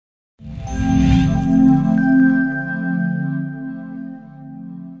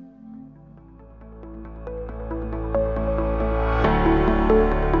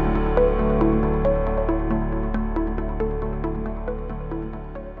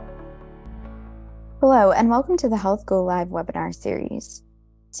Hello, and welcome to the Health Go Live webinar series.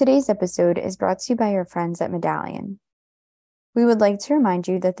 Today's episode is brought to you by your friends at Medallion. We would like to remind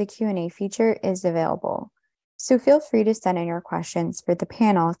you that the Q&A feature is available, so feel free to send in your questions for the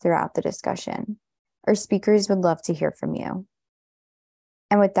panel throughout the discussion. Our speakers would love to hear from you.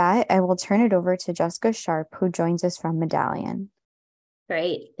 And with that, I will turn it over to Jessica Sharp, who joins us from Medallion.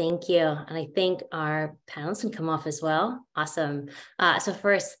 Great, thank you. And I think our panelists can come off as well. Awesome. So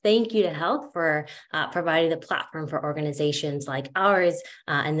first, thank you to Health for providing the platform for organizations like ours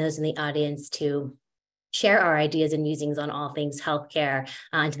and those in the audience to share our ideas and musings on all things healthcare.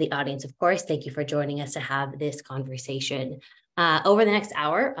 And to the audience, of course, thank you for joining us to have this conversation. Over the next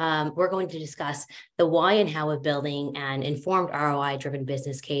hour, we're going to discuss the why and how of building an informed ROI-driven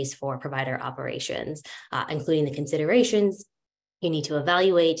business case for provider operations, including the considerations you need to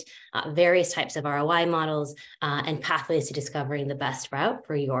evaluate, various types of ROI models, and pathways to discovering the best route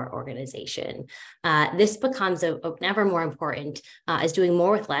for your organization. This becomes ever more important as doing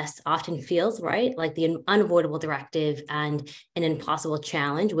more with less often feels, right, like the unavoidable directive and an impossible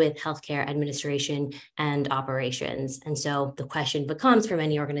challenge with healthcare administration and operations. And so the question becomes for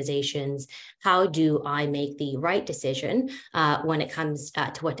many organizations, how do I make the right decision when it comes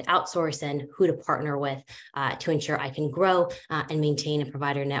to what to outsource and who to partner with to ensure I can grow and maintain a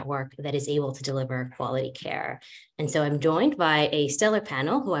provider network that is able to deliver quality care. And so I'm joined by a stellar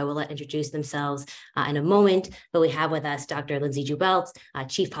panel who I will let introduce themselves in a moment, but we have with us Dr. Lindsey Jubelt,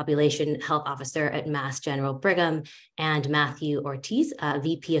 Chief Population Health Officer at Mass General Brigham, and Matthew Ortiz,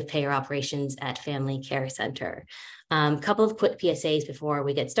 VP of Payer Operations at Family Care Center. A couple of quick PSAs before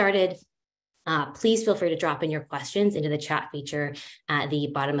we get started. Please feel free to drop in your questions into the chat feature at the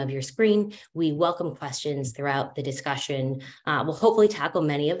bottom of your screen. We welcome questions throughout the discussion. We'll hopefully tackle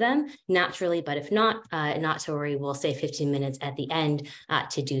many of them naturally, but if not, not to worry, we'll save 15 minutes at the end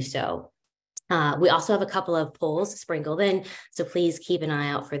to do so. We also have a couple of polls sprinkled in, so please keep an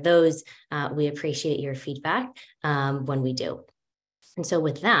eye out for those. We appreciate your feedback when we do. And so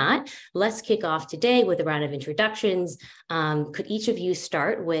with that, let's kick off today with a round of introductions. Could each of you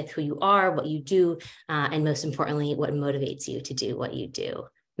start with who you are, what you do, and most importantly, what motivates you to do what you do?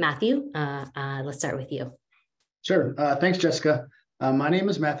 Matthew, let's start with you. Sure. Thanks, Jessica. My name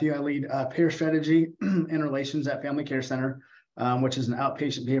is Matthew. I lead payer strategy and relations at Family Care Center, which is an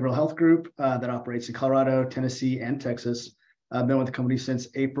outpatient behavioral health group that operates in Colorado, Tennessee, and Texas. I've been with the company since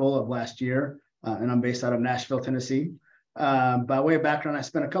April of last year, and I'm based out of Nashville, Tennessee. By way of background, I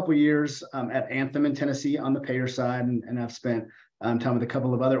spent a couple of years at Anthem in Tennessee on the payer side, and I've spent time with a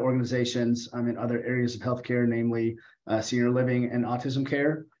couple of other organizations in other areas of healthcare, namely senior living and autism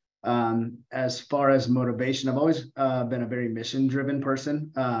care. As far as motivation, I've always been a very mission-driven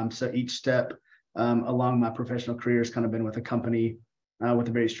person. So each step along my professional career has kind of been with a company with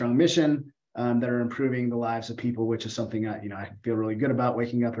a very strong mission that are improving the lives of people, which is something I feel really good about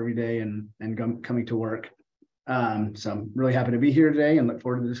waking up every day and coming to work. So I'm really happy to be here today and look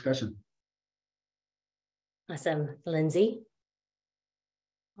forward to the discussion. Awesome. Lindsey?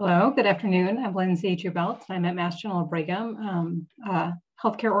 Hello, good afternoon. I'm Lindsey Jubelt. I'm at Mass General Brigham, a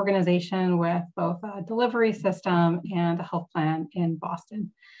healthcare organization with both a delivery system and a health plan in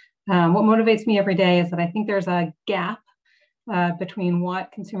Boston. What motivates me every day is that I think there's a gap between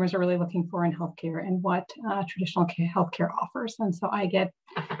what consumers are really looking for in healthcare and what traditional healthcare offers. And so I get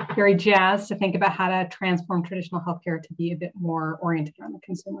very jazzed to think about how to transform traditional healthcare to be a bit more oriented around the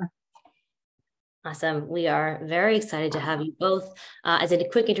consumer. Awesome. We are very excited to have you both. As a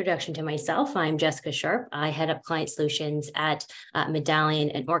quick introduction to myself, I'm Jessica Sharp. I head up client solutions at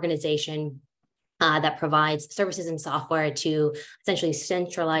Medallion, an organization that provides services and software to essentially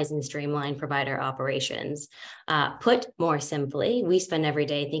centralize and streamline provider operations. Put more simply, we spend every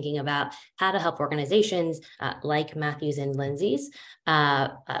day thinking about how to help organizations like Matthew's and Lindsey's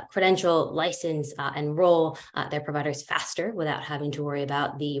credential, license, enroll their providers faster without having to worry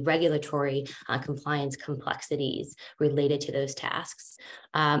about the regulatory compliance complexities related to those tasks.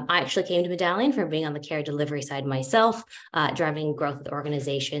 I actually came to Medallion from being on the care delivery side myself, driving growth with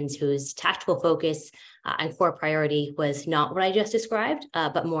organizations whose tactical focus and core priority was not what I just described,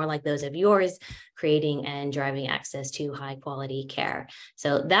 but more like those of yours, creating and driving access to high quality care.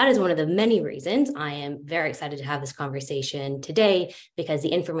 So that is one of the many reasons I am very excited to have this conversation today, because the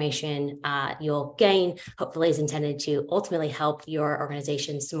information you'll gain hopefully is intended to ultimately help your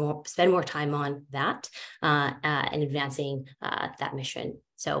organization spend more time on that and advancing that mission.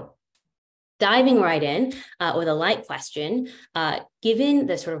 So diving right in with a light question, given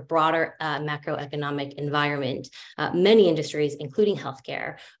the sort of broader macroeconomic environment, many industries, including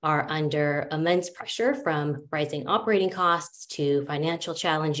healthcare, are under immense pressure from rising operating costs to financial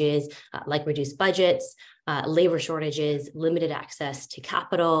challenges like reduced budgets, labor shortages, limited access to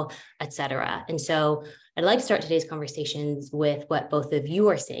capital, et cetera. And so I'd like to start today's conversations with what both of you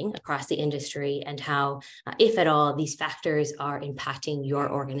are seeing across the industry and how, if at all, these factors are impacting your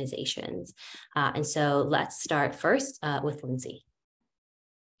organizations. And so let's start first with Lindsey.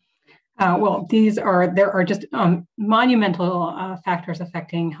 Well, there are just monumental factors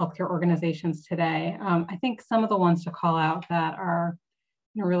affecting healthcare organizations today. I think some of the ones to call out that are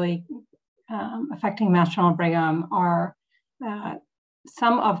really affecting Mass General Brigham are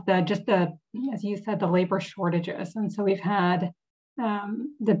some of as you said, the labor shortages. And so we've had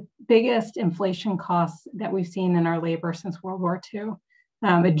the biggest inflation costs that we've seen in our labor since World War II.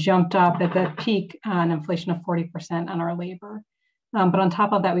 It jumped up at the peak an inflation of 40% on our labor. But on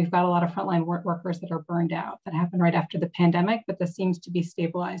top of that, we've got a lot of frontline workers that are burned out. That happened right after the pandemic, but this seems to be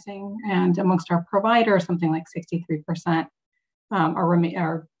stabilizing. And amongst our providers, something like 63%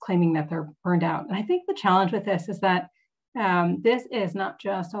 are claiming that they're burned out. And I think the challenge with this is that this is not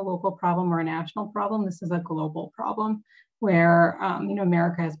just a local problem or a national problem. This is a global problem where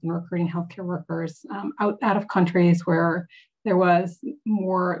America has been recruiting healthcare workers out of countries where they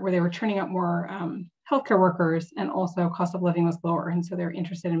were turning out more healthcare workers, and also cost of living was lower. And so they're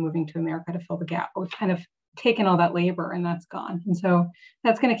interested in moving to America to fill the gap. But we've kind of taken all that labor and that's gone. And so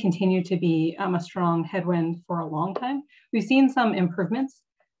that's going to continue to be a strong headwind for a long time. We've seen some improvements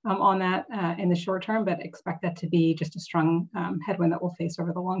on that in the short term, but expect that to be just a strong headwind that we'll face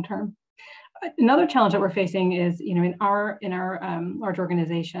over the long term. Another challenge that we're facing is, in our large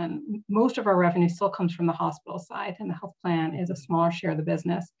organization, most of our revenue still comes from the hospital side, and the health plan is a smaller share of the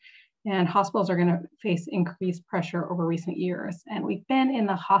business. And hospitals are going to face increased pressure over recent years. And we've been in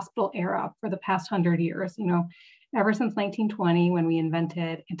the hospital era for the past 100 years, ever since 1920, when we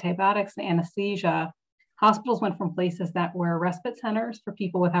invented antibiotics and anesthesia. Hospitals went from places that were respite centers for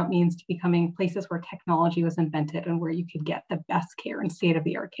people without means to becoming places where technology was invented and where you could get the best care and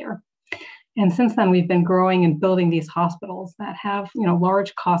state-of-the-art care. And since then, we've been growing and building these hospitals that have,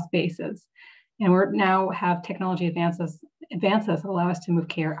 large cost bases. And we're now have technology advances that allow us to move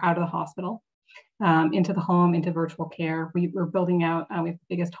care out of the hospital, into the home, into virtual care. We're building out, we have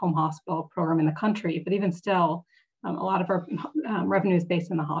the biggest home hospital program in the country, but even still, a lot of our revenue is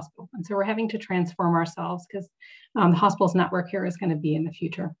based in the hospital. And so we're having to transform ourselves because the hospital is not where care is going to be in the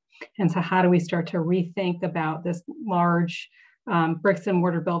future. And so how do we start to rethink about this large bricks and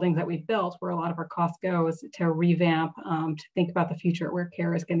mortar buildings that we've built, where a lot of our cost goes, to revamp, to think about the future where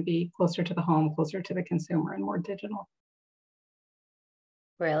care is going to be closer to the home, closer to the consumer, and more digital.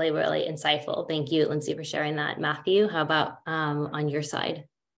 Really, really insightful. Thank you, Lindsey, for sharing that. Matthew, how about on your side?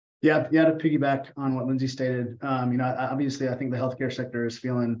 Yeah, to piggyback on what Lindsey stated, obviously I think the healthcare sector is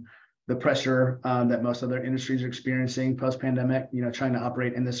feeling the pressure that most other industries are experiencing post-pandemic, trying to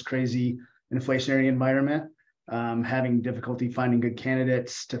operate in this crazy inflationary environment, having difficulty finding good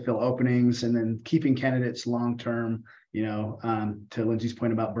candidates to fill openings, and then keeping candidates long-term, to Lindsey's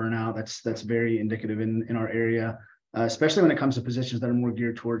point about burnout, that's very indicative in our area. Especially when it comes to positions that are more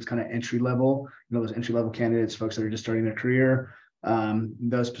geared towards kind of entry level, those entry level candidates, folks that are just starting their career.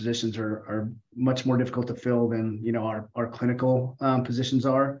 Those positions are much more difficult to fill than our clinical positions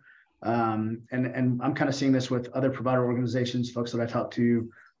are. And I'm kind of seeing this with other provider organizations, folks that I talk to,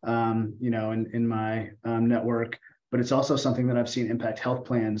 in my network. But it's also something that I've seen impact health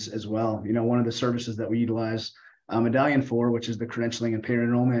plans as well. One of the services that we utilize Medallion for, which is the credentialing and payer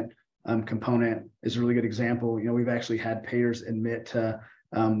enrollment component, is a really good example. We've actually had payers admit to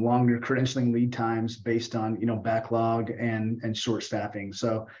longer credentialing lead times based on backlog and short staffing.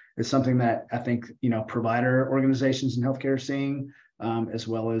 So it's something that I think provider organizations in healthcare are seeing, as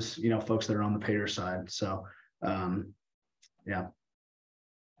well as folks that are on the payer side. So yeah.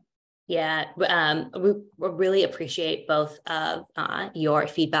 Yeah, we really appreciate both of your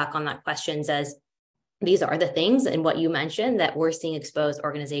feedback on that questions, as these are the things and what you mentioned that we're seeing expose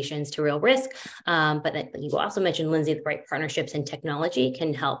organizations to real risk. But you also mentioned, Lindsey, the right partnerships and technology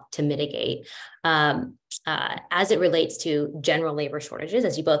can help to mitigate. As it relates to general labor shortages,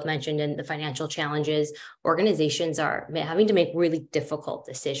 as you both mentioned, and the financial challenges, organizations are having to make really difficult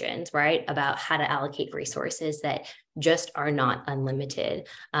decisions, right, about how to allocate resources that just are not unlimited.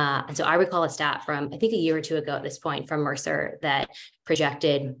 And so I recall a stat from, I think, a year or two ago at this point from Mercer that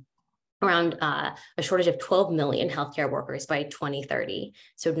projected around a shortage of 12 million healthcare workers by 2030.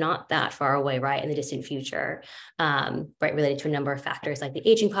 So not that far away, right, in the distant future, right, related to a number of factors like the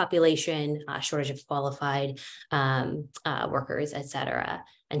aging population, shortage of qualified workers, et cetera.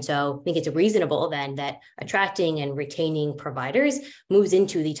 And so I think it's reasonable then that attracting and retaining providers moves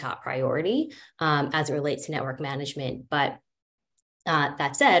into the top priority as it relates to network management. But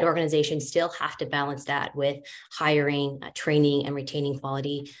that said, organizations still have to balance that with hiring, training, and retaining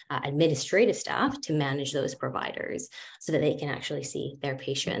quality administrative staff to manage those providers so that they can actually see their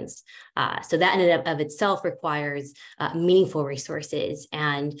patients. So that in and of itself requires meaningful resources.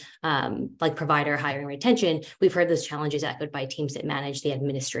 And like provider hiring retention, we've heard those challenges echoed by teams that manage the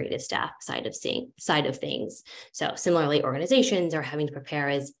administrative staff side of things. So similarly, organizations are having to prepare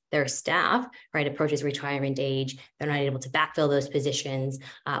as their staff, right, approaches retirement age. They're not able to backfill those positions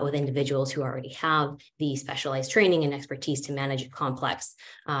with individuals who already have the specialized training and expertise to manage complex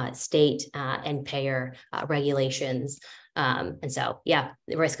state and payer regulations. And so, yeah,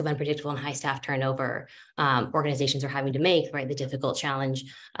 the risk of unpredictable and high staff turnover, organizations are having to make, right, the difficult challenge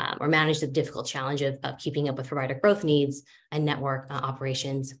or manage the difficult challenge of keeping up with provider growth needs and network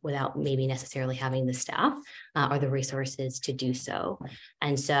operations without maybe necessarily having the staff or the resources to do so.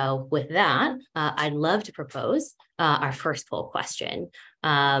 And so with that, I'd love to propose our first poll question.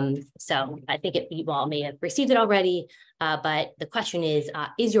 So I think you all may have received it already, but the question is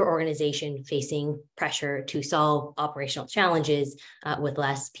your organization facing pressure to solve operational challenges with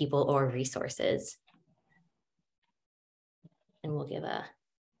less people or resources? And we'll give a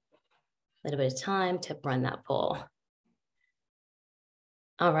little bit of time to run that poll.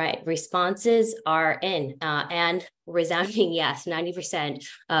 All right, responses are in and resounding yes. 90%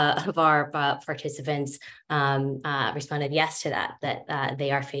 of our participants responded yes to that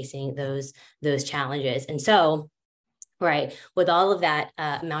they are facing those challenges. And so, right, with all of that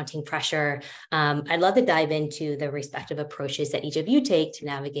mounting pressure, I'd love to dive into the respective approaches that each of you take to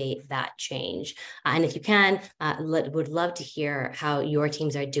navigate that change. And if you can, would love to hear how your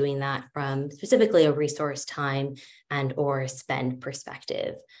teams are doing that from specifically a resource, time, and or spend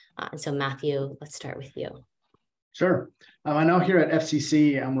perspective. And so Matthew, let's start with you. Sure. I know here at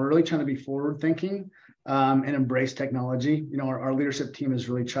FCC, we're really trying to be forward thinking and embrace technology. You know, our leadership team has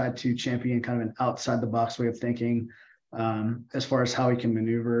really tried to champion kind of an outside the box way of thinking as far as how we can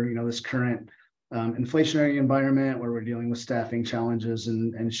maneuver, you know, this current inflationary environment where we're dealing with staffing challenges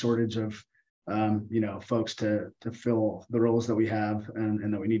and shortage of, you know, folks to fill the roles that we have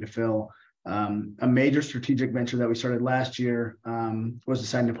and that we need to fill. A major strategic venture that we started last year was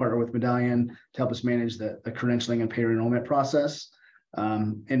deciding to partner with Medallion to help us manage the credentialing and payer enrollment process.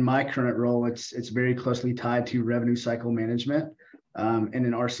 In my current role, it's very closely tied to revenue cycle management. And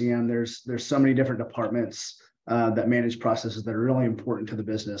in RCM, there's so many different departments that manage processes that are really important to the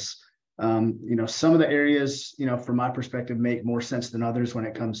business. You know, some of the areas, you know, from my perspective, make more sense than others when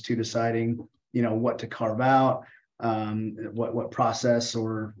it comes to deciding, you know, what to carve out, what process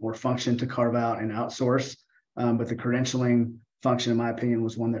or function to carve out and outsource. But the credentialing function, in my opinion,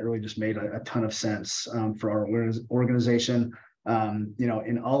 was one that really just made a ton of sense for our organization. You know,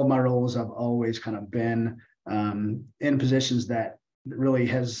 in all of my roles, I've always kind of been in positions that really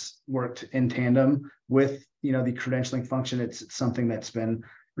has worked in tandem with, you know, the credentialing function. It's something that's been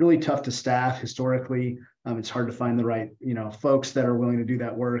really tough to staff historically. It's hard to find the right, you know, folks that are willing to do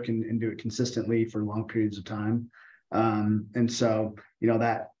that work and do it consistently for long periods of time. And so, you know,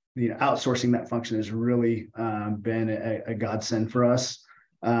 outsourcing that function has really been a godsend for us.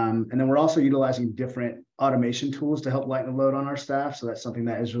 And then we're also utilizing different automation tools to help lighten the load on our staff. So that's something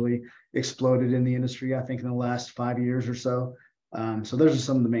that has really exploded in the industry, I think, in the last 5 years or so. So those are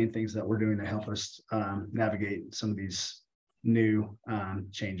some of the main things that we're doing to help us navigate some of these new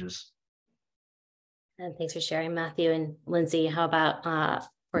changes. And thanks for sharing, Matthew. And Lindsey, how about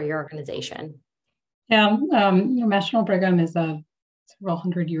for your organization? Yeah, Mass General Brigham is a over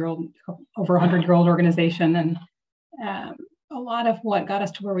 100-year-old organization, and a lot of what got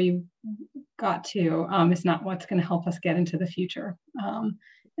us to where we got to is not what's going to help us get into the future.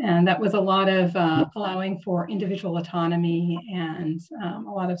 And that was a lot of allowing for individual autonomy and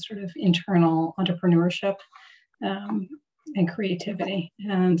a lot of sort of internal entrepreneurship and creativity.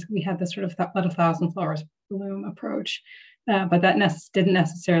 And we had this sort of let a thousand flowers bloom approach. But that didn't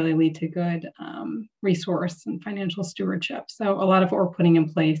necessarily lead to good resource and financial stewardship. So a lot of what we're putting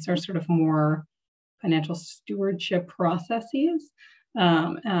in place are sort of more financial stewardship processes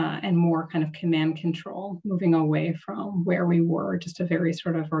and more kind of command control, moving away from where we were, just a very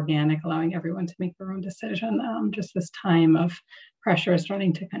sort of organic, allowing everyone to make their own decision. Just this time of pressure is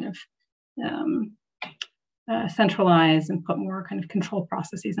starting to kind of centralize and put more kind of control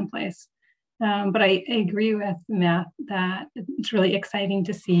processes in place. But I agree with Matt that it's really exciting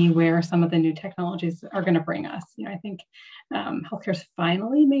to see where some of the new technologies are going to bring us. I think healthcare is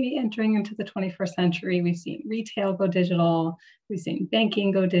finally maybe entering into the 21st century. We've seen retail go digital. We've seen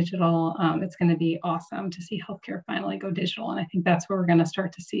banking go digital. It's going to be awesome to see healthcare finally go digital. And I think that's where we're going to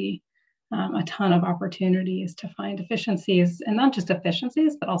start to see a ton of opportunities to find efficiencies, and not just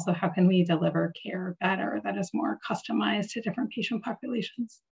efficiencies, but also how can we deliver care better that is more customized to different patient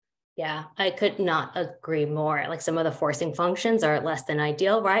populations. Yeah, I could not agree more. Like some of the forcing functions are less than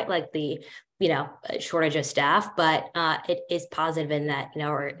ideal, right? Like the, shortage of staff, but it is positive in that,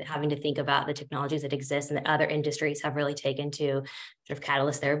 we're having to think about the technologies that exist and that other industries have really taken to sort of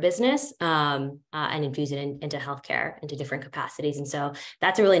catalyst their business and infuse it into healthcare, into different capacities. And so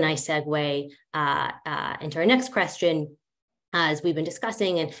that's a really nice segue into our next question. As we've been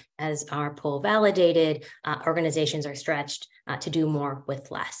discussing and as our poll validated, organizations are stretched to do more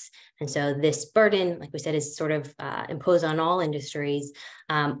with less. And so this burden, like we said, is sort of imposed on all industries.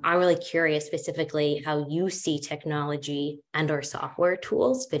 I'm really curious specifically how you see technology and or software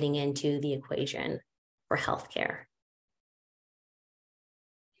tools fitting into the equation for healthcare.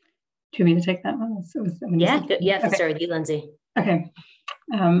 Do you want me to take that one? Yeah, let's start with you, Lindsey. Okay.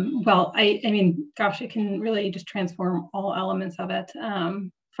 Well, I mean, gosh, it can really just transform all elements of it,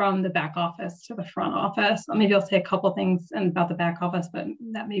 from the back office to the front office. Maybe I'll say a couple things about the back office, but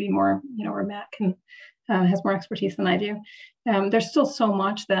that may be more, where Matt has more expertise than I do. There's still so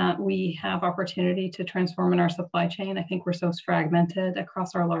much that we have opportunity to transform in our supply chain. I think we're so fragmented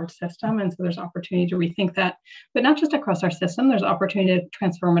across our large system. And so there's opportunity to rethink that, but not just across our system, there's opportunity to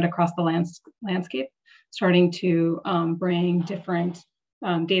transform it across the landscape, starting to bring different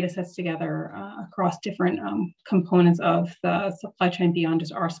data sets together across different components of the supply chain beyond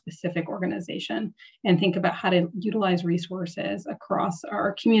just our specific organization, and think about how to utilize resources across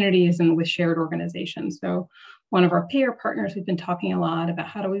our communities and with shared organizations. So one of our payer partners, we've been talking a lot about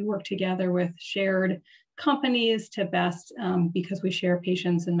how do we work together with shared companies to best, because we share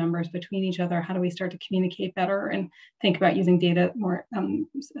patients and members between each other, how do we start to communicate better and think about using data more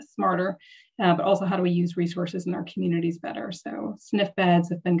smarter, but also how do we use resources in our communities better? So SNF beds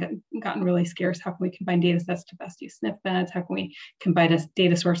have been gotten really scarce. How can we combine data sets to best use SNF beds? How can we combine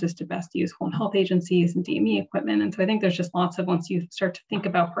data sources to best use home health agencies and DME equipment? And so I think there's just lots of, once you start to think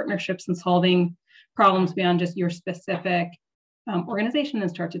about partnerships and solving problems beyond just your specific organization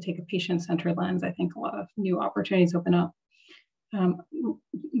and start to take a patient-centered lens, I think a lot of new opportunities open up.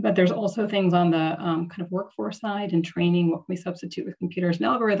 But there's also things on the kind of workforce side and training. What can we substitute with computers and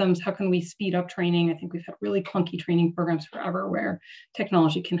algorithms? How can we speed up training? I think we've had really clunky training programs forever where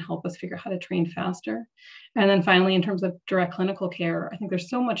technology can help us figure out how to train faster. And then finally, in terms of direct clinical care, I think there's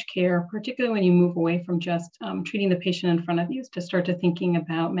so much care, particularly when you move away from just treating the patient in front of you, to start to thinking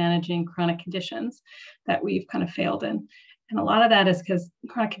about managing chronic conditions that we've kind of failed in. And a lot of that is because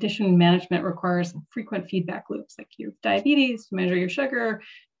chronic condition management requires frequent feedback loops. Like you have diabetes, you measure your sugar,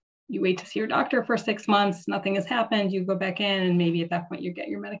 you wait to see your doctor for 6 months, nothing has happened, you go back in, and maybe at that point you get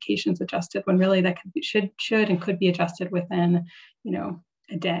your medications adjusted, when really that should and could be adjusted within,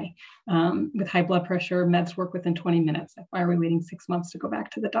 a day. With high blood pressure, meds work within 20 minutes. Like, why are we waiting 6 months to go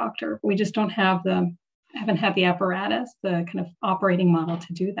back to the doctor? We just haven't had the apparatus, the kind of operating model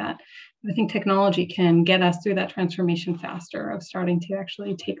to do that. I think technology can get us through that transformation faster, of starting to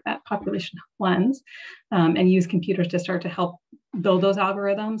actually take that population lens and use computers to start to help build those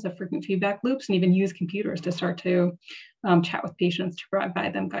algorithms of frequent feedback loops, and even use computers to start to chat with patients to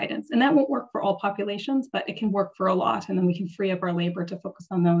provide them guidance. And that won't work for all populations, but it can work for a lot. And then we can free up our labor to focus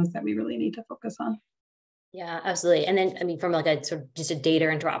on those that we really need to focus on. Yeah, absolutely. And then, from like a sort of just a data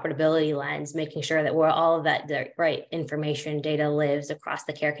interoperability lens, making sure that all of that, the right information, data lives across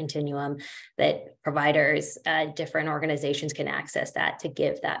the care continuum, that providers, different organizations can access that to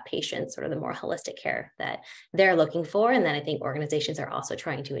give that patient sort of the more holistic care that they're looking for. And then I think organizations are also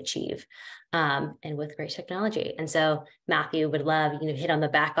trying to achieve, and with great technology. And so Matthew, would love, hit on the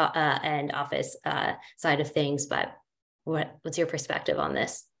back end office side of things, but what's your perspective on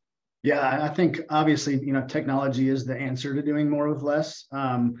this? Yeah, I think obviously, technology is the answer to doing more with less.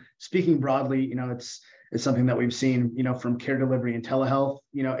 Speaking broadly, it's something that we've seen, from care delivery and telehealth,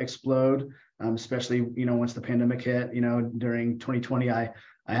 explode, especially, once the pandemic hit, during 2020, I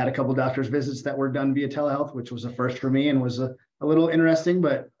had a couple doctor's visits that were done via telehealth, which was a first for me and was a little interesting,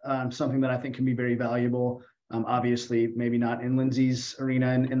 but something that I think can be very valuable. Obviously, maybe not in Lindsey's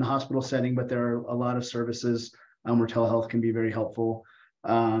arena in the hospital setting, but there are a lot of services where telehealth can be very helpful.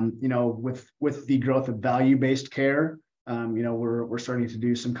 With the growth of value-based care, We're starting to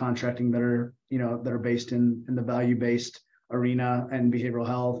do some contracting that are based in the value-based arena and behavioral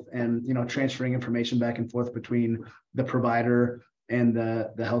health, and transferring information back and forth between the provider and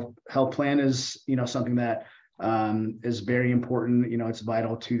the health plan is something that is very important. It's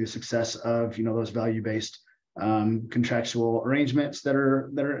vital to the success of those value-based contractual arrangements that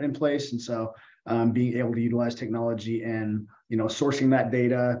are in place. And so being able to utilize technology and sourcing that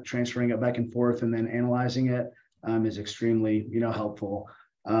data, transferring it back and forth, and then analyzing it is extremely helpful.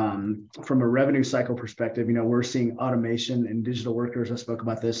 From a revenue cycle perspective, we're seeing automation and digital workers. I spoke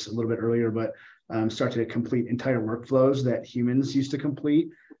about this a little bit earlier, but start to complete entire workflows that humans used to complete.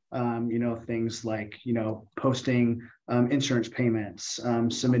 Things like posting insurance payments,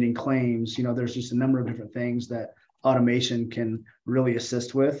 submitting claims. There's just a number of different things that automation can really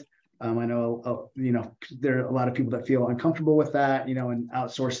assist with. I know, there are a lot of people that feel uncomfortable with that, and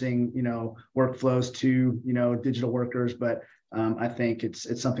outsourcing, workflows to, digital workers. But I think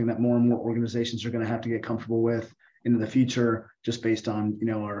it's something that more and more organizations are going to have to get comfortable with into the future, just based on,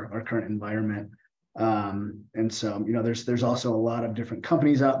 our current environment. And so, there's also a lot of different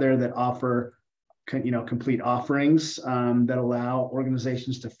companies out there that offer, complete offerings that allow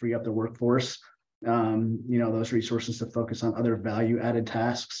organizations to free up their workforce. Those resources to focus on other value-added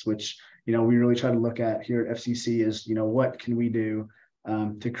tasks, which we really try to look at here at FCC is what can we do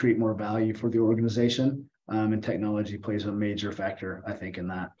to create more value for the organization, and technology plays a major factor, I think, in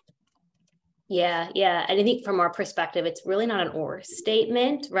that. Yeah. And I think from our perspective, it's really not an or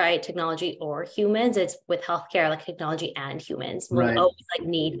statement, right? Technology or humans. It's with healthcare, like technology and humans. We'll always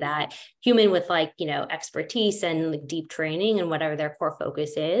need that human with expertise and deep training and whatever their core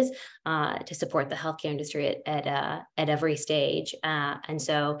focus is to support the healthcare industry at every stage. And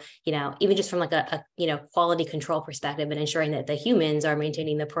so, even just from a quality control perspective and ensuring that the humans are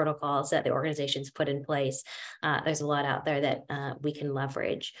maintaining the protocols that the organizations put in place, there's a lot out there that we can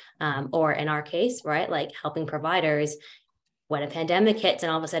leverage, or in our case, right, like helping providers when a pandemic hits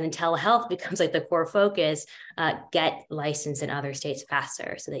and all of a sudden telehealth becomes the core focus, get licensed in other states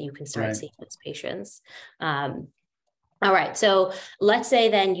faster so that you can start seeing those patients. All right. So let's say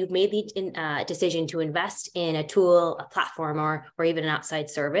then you've made the decision to invest in a tool, a platform, or even an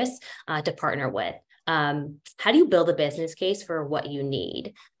outside service to partner with. How do you build a business case for what you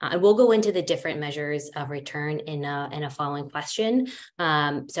need? And we'll go into the different measures of return in a following question.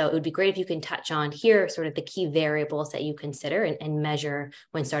 So it would be great if you can touch on here sort of the key variables that you consider and measure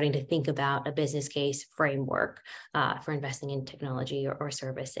when starting to think about a business case framework for investing in technology or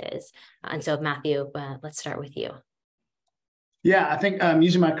services. And so Matthew, let's start with you. Yeah, I think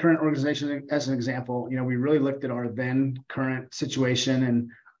using my current organization as an example, we really looked at our then current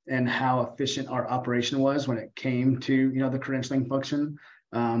situation and how efficient our operation was when it came to, the credentialing function.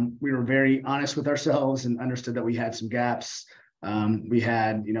 We were very honest with ourselves and understood that we had some gaps. We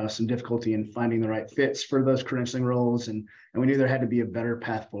had, some difficulty in finding the right fits for those credentialing roles, and we knew there had to be a better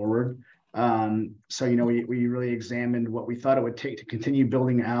path forward. So, we really examined what we thought it would take to continue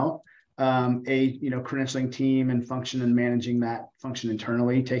building out a credentialing team and function, and managing that function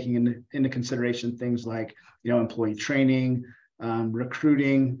internally, taking into consideration things like, employee training,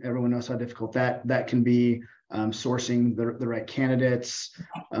 recruiting. Everyone knows how difficult that can be, sourcing the right candidates,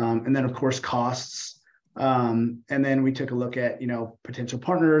 and then of course costs. And then we took a look at potential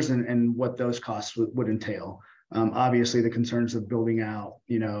partners and what those costs would entail. Obviously, the concerns of building out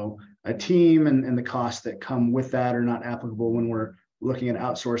a team and the costs that come with that are not applicable when we're looking at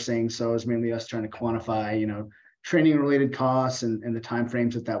outsourcing. So it's mainly us trying to quantify training related costs and the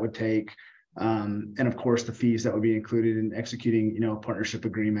timeframes that would take. And of course, the fees that would be included in executing, a partnership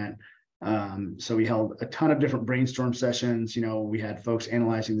agreement. So we held a ton of different brainstorm sessions. We had folks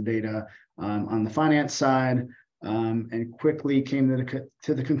analyzing the data on the finance side, and quickly came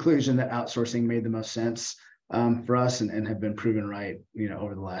to the conclusion that outsourcing made the most sense for us, and have been proven right,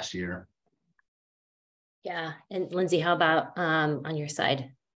 over the last year. Yeah. And Lindsey, how about on your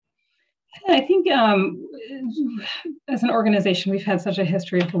side? I think as an organization, we've had such a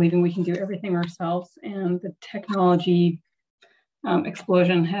history of believing we can do everything ourselves, and the technology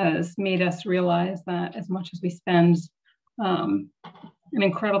explosion has made us realize that as much as we spend an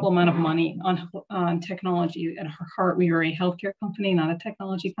incredible amount of money on technology, at our heart, we are a healthcare company, not a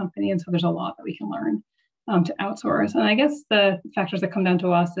technology company. And so there's a lot that we can learn to outsource. And I guess the factors that come down to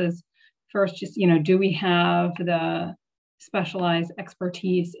us is first, just, do we have the specialized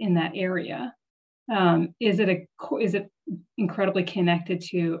expertise in that area? Is it incredibly connected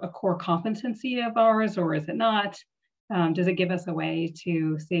to a core competency of ours, or is it not? Does it give us a way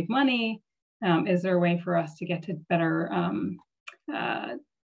to save money? Is there a way for us to get to better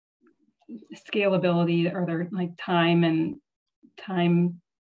scalability? Are there like time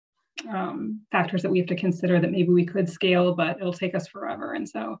factors that we have to consider that maybe we could scale, but it'll take us forever? And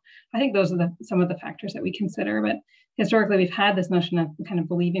so I think those are some of the factors that we consider. But historically, we've had this notion of kind of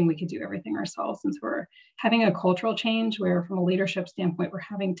believing we could do everything ourselves, since we're having a cultural change where, from a leadership standpoint, we're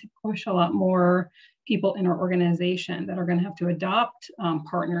having to push a lot more people in our organization that are going to have to adopt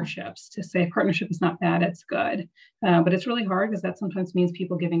partnerships, to say partnership is not bad, it's good. But it's really hard, because that sometimes means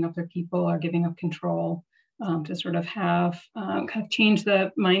people giving up their people or giving up control, to sort of have kind of change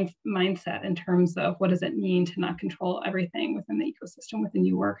the mindset in terms of what does it mean to not control everything within the ecosystem within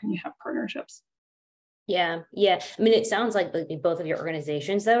you work and you have partnerships. Yeah. I mean, it sounds like both of your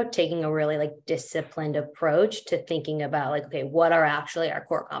organizations, though, taking a really like disciplined approach to thinking about like, okay, what are actually our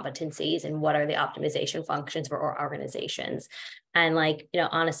core competencies and what are the optimization functions for our organizations? And like,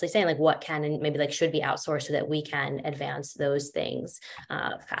 honestly saying like what can and maybe like should be outsourced so that we can advance those things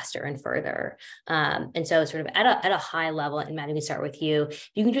faster and further. And so sort of at a high level, and Matt, we can start with you.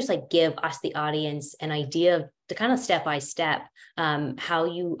 You can just like give us, the audience, an idea of the kind of step-by-step how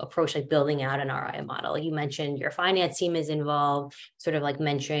you approach like building out an ROI model. You mentioned your finance team is involved, sort of like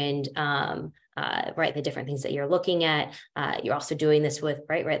mentioned, right, the different things that you're looking at. You're also doing this with,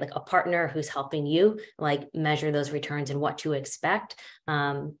 right, like a partner who's helping you like measure those returns and what to expect.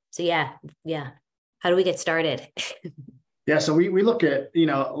 So yeah. How do we get started? Yeah, so we look at,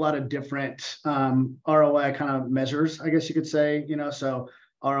 a lot of different ROI kind of measures, I guess you could say, so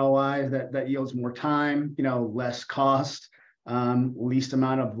ROI that yields more time, less cost, least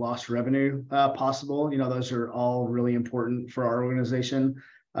amount of lost revenue possible. Those are all really important for our organization.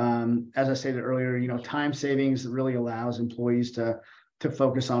 As I stated earlier, time savings really allows employees to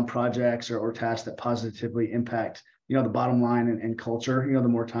focus on projects or tasks that positively impact, the bottom line and culture. The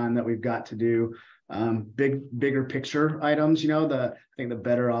more time that we've got to do bigger picture items, I think the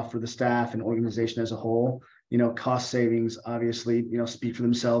better off for the staff and organization as a whole. Cost savings obviously, speak for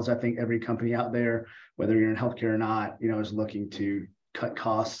themselves. I think every company out there, whether you're in healthcare or not, is looking to cut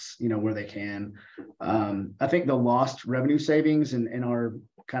costs, where they can. I think the lost revenue savings and our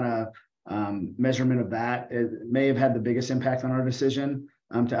kind of measurement of that, it may have had the biggest impact on our decision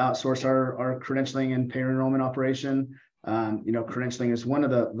to outsource our credentialing and payer enrollment operation. Credentialing is one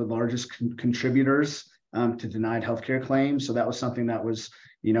of the largest contributors to denied healthcare claims. So that was something that was,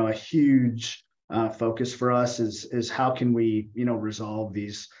 a huge focus for us is how can we, resolve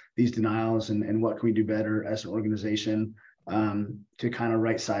these denials and what can we do better as an organization to kind of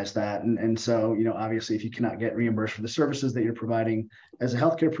right size that. And so, obviously, if you cannot get reimbursed for the services that you're providing as a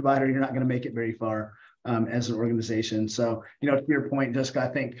healthcare provider, you're not going to make it very far as an organization. So, to your point, Jessica, I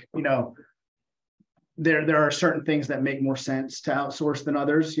think, there are certain things that make more sense to outsource than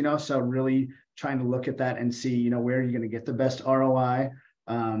others, so really trying to look at that and see, where are you going to get the best ROI.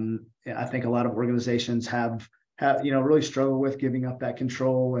 I think a lot of organizations have really struggle with giving up that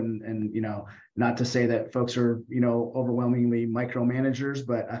control and not to say that folks are, overwhelmingly micromanagers,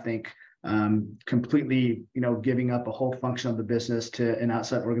 but I think completely, giving up a whole function of the business to an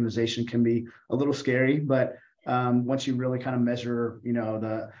outside organization can be a little scary. But once you really kind of measure,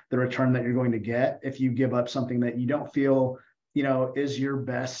 the return that you're going to get, if you give up something that you don't feel, is your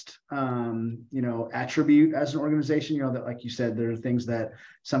best, attribute as an organization, that, like you said, there are things that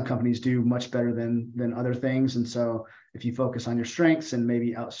some companies do much better than other things. And so if you focus on your strengths and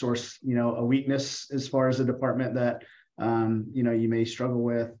maybe outsource, a weakness as far as a department that, you may struggle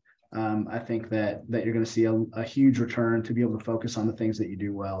with, I think that you're going to see a huge return to be able to focus on the things that you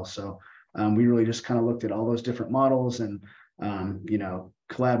do well. So we really just kind of looked at all those different models and,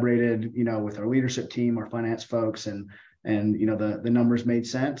 collaborated, with our leadership team, our finance folks, and the numbers made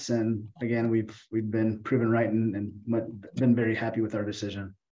sense. And again, we've been proven right and been very happy with our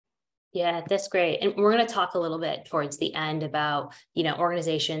decision. Yeah, that's great. And we're going to talk a little bit towards the end about,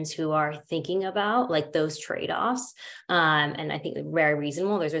 organizations who are thinking about like those trade-offs. And I think very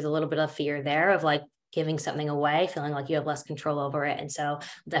reasonable. There's a little bit of fear there of like giving something away, feeling like you have less control over it. And so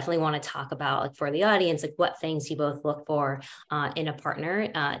definitely want to talk about, like, for the audience, like what things you both look for in a partner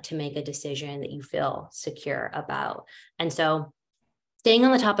to make a decision that you feel secure about. And so staying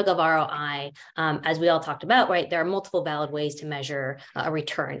on the topic of ROI, as we all talked about, right, there are multiple valid ways to measure a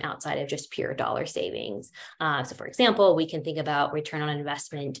return outside of just pure dollar savings. So for example, we can think about return on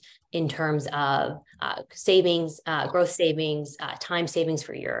investment in terms of savings, growth savings, time savings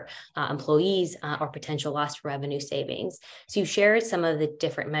for your employees, or potential lost revenue savings. So you shared some of the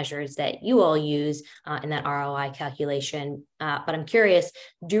different measures that you all use in that ROI calculation, but I'm curious,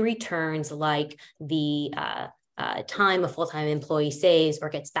 do returns like the time a full-time employee saves or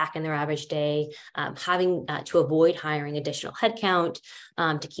gets back in their average day, having to avoid hiring additional headcount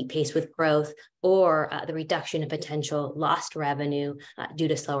to keep pace with growth, or the reduction of potential lost revenue due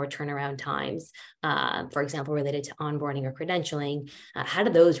to slower turnaround times, for example, related to onboarding or credentialing. How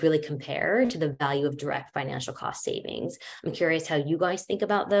do those really compare to the value of direct financial cost savings? I'm curious how you guys think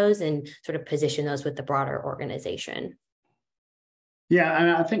about those and sort of position those with the broader organization. Yeah,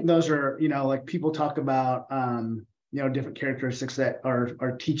 and I think those are, like people talk about, different characteristics that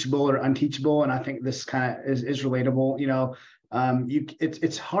are teachable or unteachable, and I think this kind of is relatable.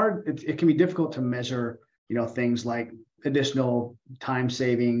 It's hard. It can be difficult to measure, things like additional time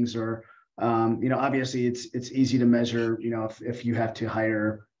savings, or obviously it's easy to measure, if you have to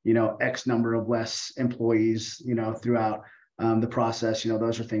hire, X number of less employees, throughout the process.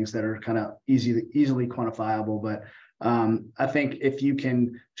 Those are things that are kind of easily quantifiable, but I think if you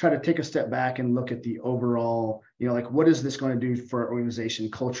can try to take a step back and look at the overall, like what is this going to do for our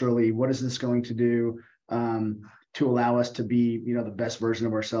organization culturally? What is this going to do to allow us to be, the best version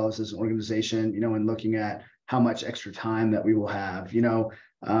of ourselves as an organization, and looking at how much extra time that we will have,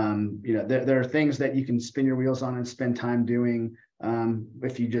 there are things that you can spin your wheels on and spend time doing.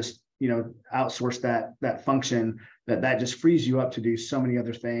 If you just, outsource that function, that just frees you up to do so many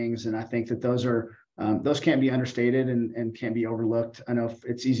other things. And I think that those can't be understated and can't be overlooked. I know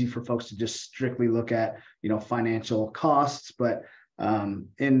it's easy for folks to just strictly look at, financial costs, but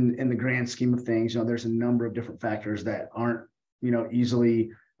in the grand scheme of things, there's a number of different factors that aren't,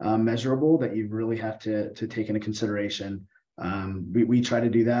 easily measurable that you really have to take into consideration. We try to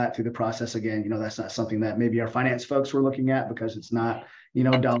do that through the process. Again, that's not something that maybe our finance folks were looking at because it's not,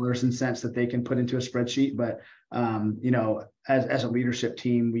 dollars and cents that they can put into a spreadsheet. But, as a leadership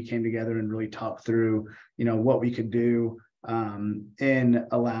team, we came together and really talked through, what we could do in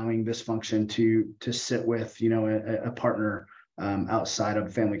allowing this function to sit with, a partner outside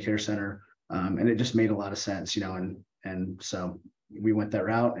of Family Care Center. And it just made a lot of sense, and so we went that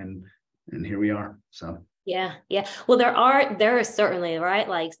route, and here we are. So. Yeah. Well, there are certainly, right,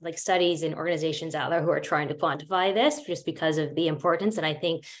 like studies and organizations out there who are trying to quantify this just because of the importance. And I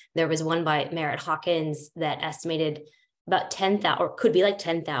think there was one by Merritt Hawkins that estimated about $10,000, or could be like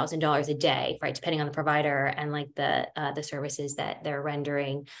 $10,000 a day, right, depending on the provider and like the services that they're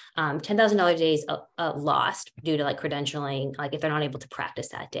rendering. $10,000 a day is lost due to like credentialing, like if they're not able to practice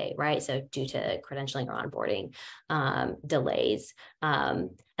that day, right? So due to credentialing or onboarding delays. And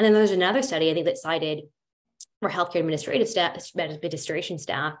then there's another study I think that cited for healthcare administration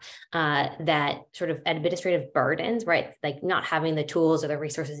staff, that sort of administrative burdens, right? Like not having the tools or the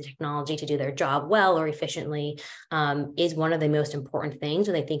resources and technology to do their job well or efficiently, is one of the most important things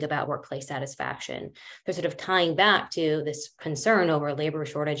when they think about workplace satisfaction. They're sort of tying back to this concern over labor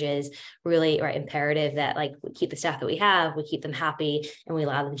shortages, really, right, imperative that like we keep the staff that we have, we keep them happy, and we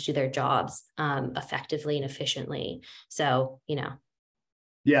allow them to do their jobs effectively and efficiently. So,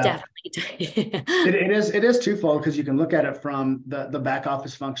 Yeah, definitely. it is twofold, because you can look at it from the back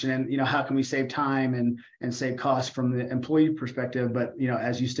office function and, how can we save time and save costs from the employee perspective. But,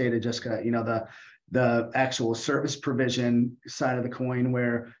 as you stated, Jessica, the actual service provision side of the coin,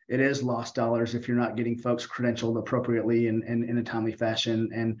 where it is lost dollars if you're not getting folks credentialed appropriately and in a timely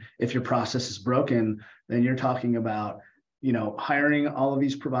fashion. And if your process is broken, then you're talking about, hiring all of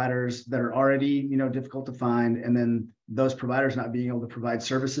these providers that are already, difficult to find, and then those providers not being able to provide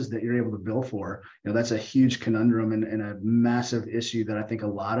services that you're able to bill for. That's a huge conundrum and a massive issue that I think a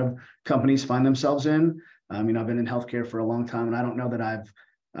lot of companies find themselves in. I've been in healthcare for a long time, and I don't know that I've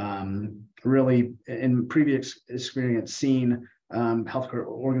really, in previous experience, seen healthcare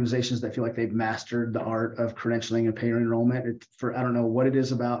organizations that feel like they've mastered the art of credentialing and payer enrollment. I don't know what it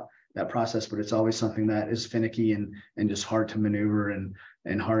is about that process, but it's always something that is finicky and just hard to maneuver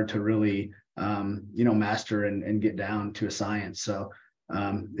and hard to really master and get down to a science. So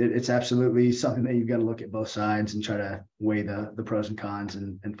it's absolutely something that you've got to look at both sides and try to weigh the pros and cons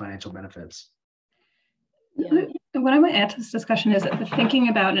and financial benefits. Yeah. What I might add to this discussion is thinking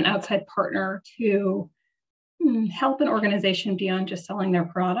about an outside partner to help an organization beyond just selling their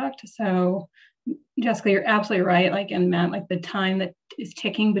product. So Jessica, you're absolutely right. And Matt, the time that is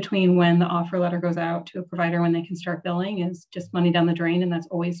ticking between when the offer letter goes out to a provider when they can start billing is just money down the drain, and that's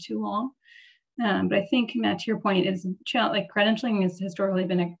always too long. But I think, Matt, to your point, is credentialing has historically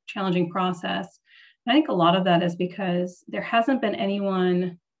been a challenging process. And I think a lot of that is because there hasn't been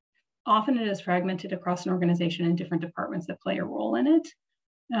anyone. Often it is fragmented across an organization in different departments that play a role in it.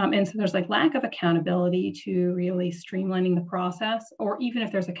 And so there's lack of accountability to really streamlining the process, or even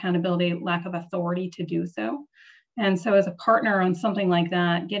if there's accountability, lack of authority to do so. And so as a partner on something like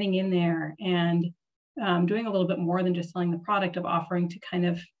that, getting in there and doing a little bit more than just selling the product, of offering to kind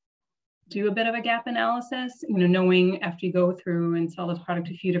of do a bit of a gap analysis, knowing after you go through and sell this product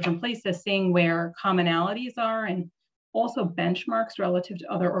to a few different places, seeing where commonalities are and also benchmarks relative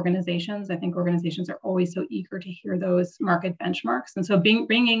to other organizations. I think organizations are always so eager to hear those market benchmarks. And so being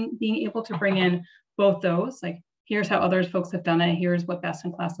able to bring in both those, like, here's how other folks have done it, here's what best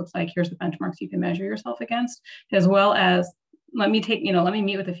in class looks like, here's the benchmarks you can measure yourself against, as well as let me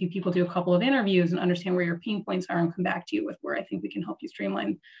meet with a few people, do a couple of interviews and understand where your pain points are and come back to you with where I think we can help you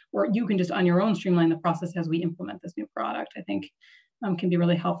streamline, or you can just on your own streamline the process as we implement this new product, I think can be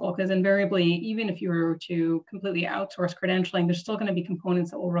really helpful. Because invariably, even if you were to completely outsource credentialing, there's still going to be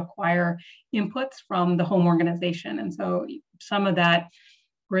components that will require inputs from the home organization. And so some of that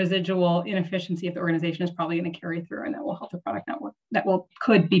residual inefficiency of the organization is probably going to carry through, and that will help the product network.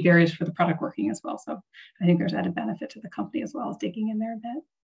 Could be barriers for the product working as well. So I think there's added benefit to the company as well as digging in there a bit.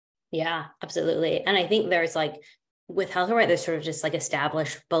 Yeah, absolutely. And I think there's with healthcare, right, there's sort of just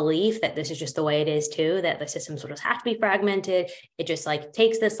established belief that this is just the way it is too, that the systems sort of have to be fragmented. It just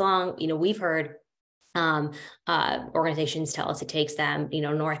takes this long. We've heard organizations tell us it takes them,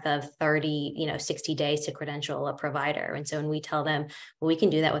 north of 30, 60 days to credential a provider. And so when we tell them, well, we can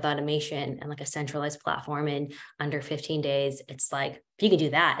do that with automation and a centralized platform in under 15 days, it's if you can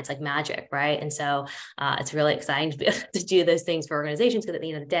do that, it's magic, right? And so it's really exciting to be able to do those things for organizations, because at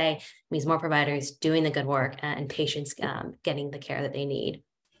the end of the day, it means more providers doing the good work and patients getting the care that they need.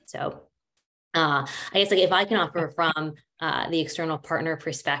 So I guess if I can offer from the external partner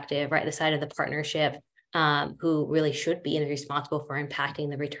perspective, right, the side of the partnership, who really should be responsible for impacting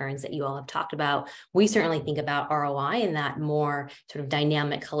the returns that you all have talked about, we certainly think about ROI in that more sort of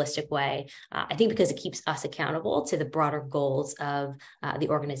dynamic, holistic way. I think because it keeps us accountable to the broader goals of the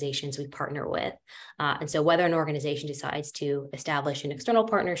organizations we partner with. And so whether an organization decides to establish an external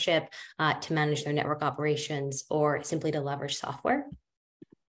partnership to manage their network operations, or simply to leverage software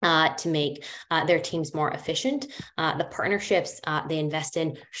to make their teams more efficient, the partnerships they invest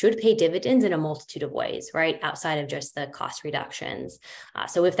in should pay dividends in a multitude of ways, right? Outside of just the cost reductions.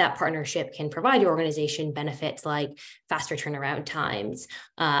 So if that partnership can provide your organization benefits like faster turnaround times,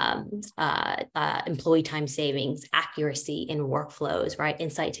 employee time savings, accuracy in workflows, right?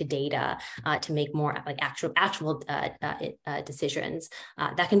 Insight to data to make more actual decisions,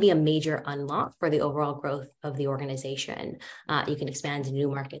 that can be a major unlock for the overall growth of the organization. You can expand to new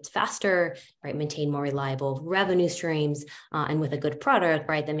markets faster, right? Maintain more reliable revenue streams, and with a good product,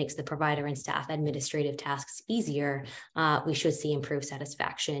 right, that makes the provider and staff administrative tasks easier, we should see improved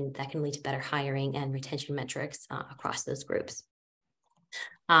satisfaction that can lead to better hiring and retention metrics across those groups.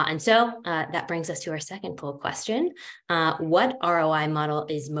 And so that brings us to our second poll question. What ROI model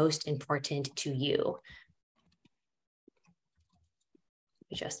is most important to you?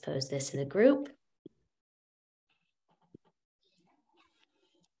 We just posed this to the group.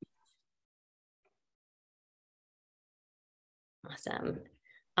 Awesome.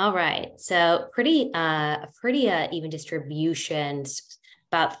 All right. So pretty even distribution.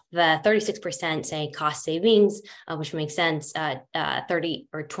 About the 36% say cost savings, which makes sense. 30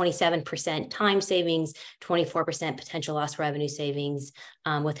 or 27% time savings, 24% potential lost revenue savings,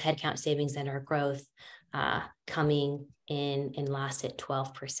 with headcount savings and our growth coming in last at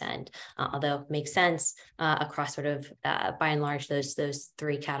 12%. Although makes sense across sort of by and large those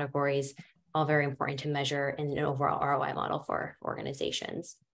three categories. All very important to measure in an overall ROI model for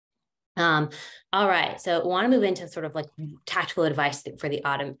organizations. All right, so I want to move into sort of tactical advice for the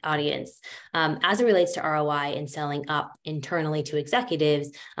audience. As it relates to ROI and selling up internally to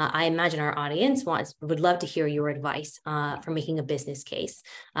executives, I imagine our audience would love to hear your advice for making a business case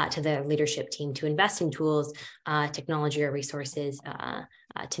to the leadership team to invest in tools, technology, or resources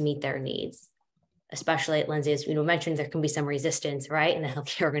to meet their needs. Especially at Lindsey, as mentioned, there can be some resistance, right, in the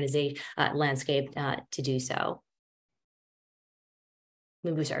healthcare organization landscape to do so.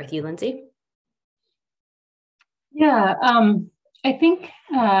 Maybe we start with you, Lindsey. Yeah, I think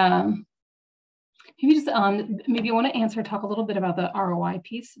maybe just maybe I want to talk a little bit about the ROI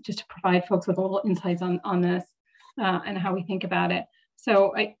piece, just to provide folks with a little insights on this and how we think about it.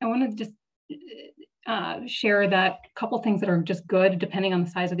 So I want to just share that a couple things that are just good depending on the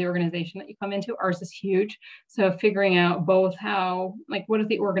size of the organization that you come into. Ours is huge. So figuring out both how, what is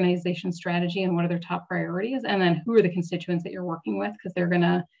the organization strategy and what are their top priorities? And then who are the constituents that you're working with? Because they're going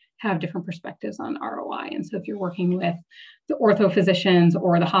to have different perspectives on ROI. And so if you're working with the ortho physicians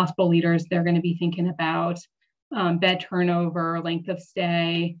or the hospital leaders, they're going to be thinking about bed turnover, length of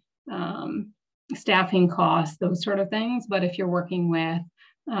stay, staffing costs, those sort of things. But if you're working with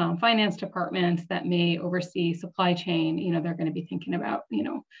finance departments that may oversee supply chain, they're going to be thinking about,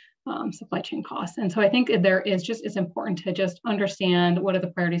 supply chain costs. And so I think it's important to just understand what are the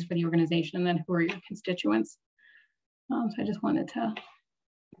priorities for the organization and then who are your constituents. So I just wanted to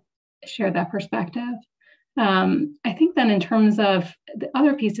share that perspective. I think then in terms of the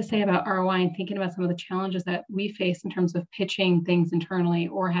other piece to say about ROI and thinking about some of the challenges that we face in terms of pitching things internally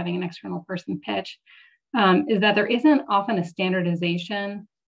or having an external person pitch, is that there isn't often a standardization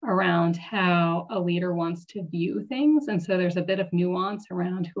around how a leader wants to view things. And so there's a bit of nuance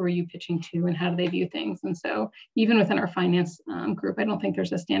around who are you pitching to and how do they view things. And so even within our finance group, I don't think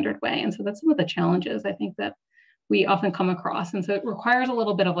there's a standard way. And so that's some of the challenges I think that we often come across. And so it requires a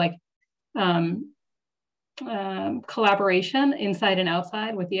little bit of like collaboration inside and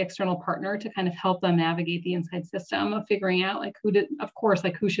outside with the external partner to kind of help them navigate the inside system of figuring out like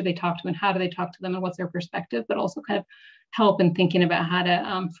who should they talk to and how do they talk to them and what's their perspective, but also kind of help in thinking about how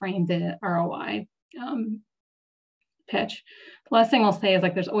to frame the ROI pitch. The last thing I'll say is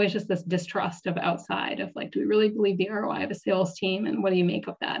like there's always just this distrust of outside of like, do we really believe the ROI of a sales team and what do you make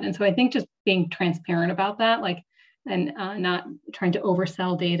of that? And so I think just being transparent about that, like, and not trying to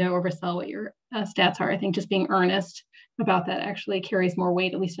oversell data, oversell what your stats are. I think just being earnest about that actually carries more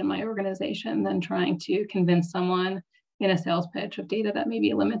weight, at least in my organization, than trying to convince someone in a sales pitch of data that may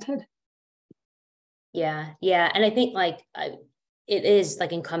be limited. Yeah. And I think like it is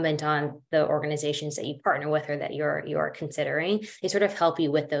like incumbent on the organizations that you partner with or that you're considering. They sort of help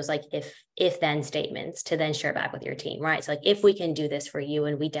you with those like if then statements to then share back with your team, right? So like if we can do this for you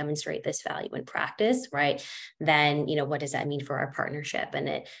and we demonstrate this value in practice, right, then what does that mean for our partnership? And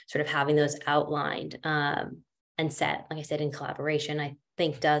it sort of having those outlined and set, like I said, in collaboration, I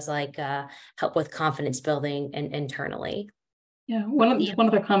think does like help with confidence building and internally. Yeah, one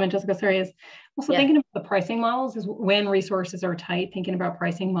other comment, Jessica, sorry, is also thinking about the pricing models is when resources are tight, thinking about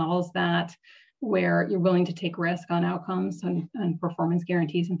pricing models where you're willing to take risk on outcomes and performance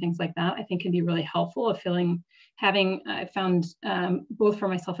guarantees and things like that, I think can be really helpful I found both for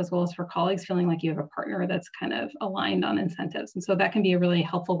myself as well as for colleagues, feeling like you have a partner that's kind of aligned on incentives. And so that can be a really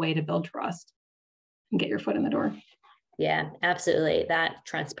helpful way to build trust and get your foot in the door. Yeah, absolutely. That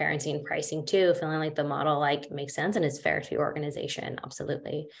transparency in pricing too, feeling like the model like makes sense and is fair to your organization.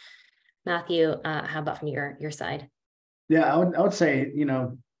 Absolutely. Matthew, how about from your side? Yeah, I would say,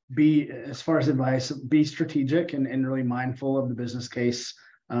 be, as far as advice, be strategic and really mindful of the business case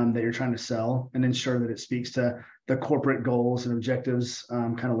that you're trying to sell and ensure that it speaks to the corporate goals and objectives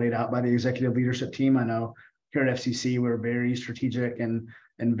kind of laid out by the executive leadership team. I know here at FCC, we're very strategic and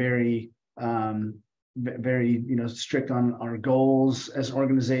very strict on our goals as an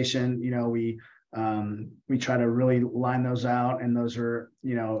organization. We try to really line those out, and those are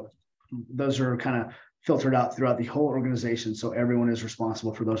kind of filtered out throughout the whole organization. So everyone is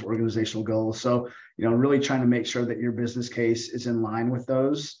responsible for those organizational goals. So, really trying to make sure that your business case is in line with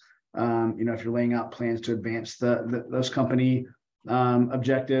those. If you're laying out plans to advance those company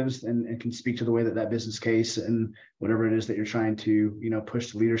objectives and can speak to the way that business case and whatever it is that you're trying to,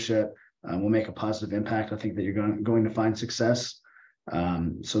 push to leadership will make a positive impact. I think that you're going to find success.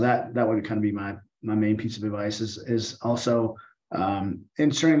 So that would kind of be my main piece of advice is also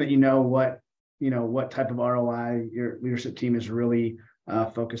ensuring that what type of ROI your leadership team is really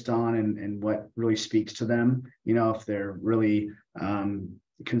focused on and what really speaks to them. If they're really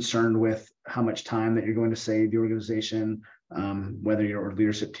concerned with how much time that you're going to save the organization, whether your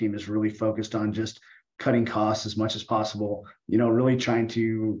leadership team is really focused on just cutting costs as much as possible, really trying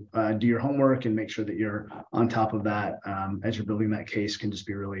to do your homework and make sure that you're on top of that as you're building that case can just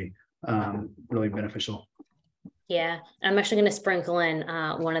be really, really beneficial. Yeah, I'm actually going to sprinkle in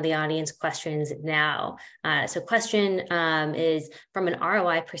one of the audience questions now. So question is, from an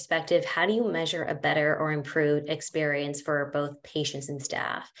ROI perspective, how do you measure a better or improved experience for both patients and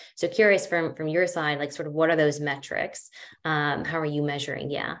staff? So curious from your side, like sort of what are those metrics? How are you measuring,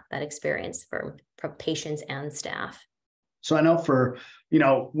 that experience for patients and staff? So I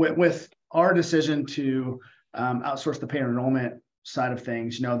know with our decision to outsource the payer enrollment side of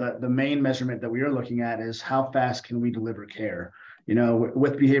things, the main measurement that we are looking at is how fast can we deliver care.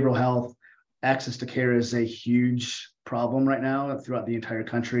 With behavioral health, access to care is a huge problem right now throughout the entire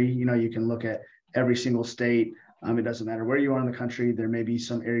country. You can look at every single state. It doesn't matter where you are in the country. There may be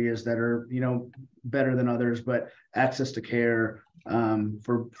some areas that are, better than others, but access to care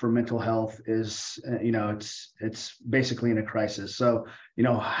for mental health is, it's basically in a crisis. So,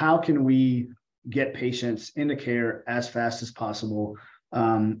 how can we get patients into care as fast as possible,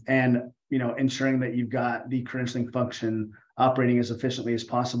 and ensuring that you've got the credentialing function operating as efficiently as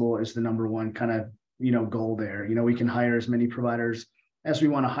possible is the number one kind of goal there. We can hire as many providers as we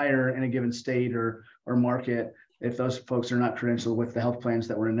want to hire in a given state or market, if those folks are not credentialed with the health plans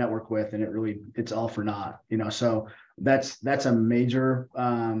that we're in network with, and it's all for naught, so that's a major,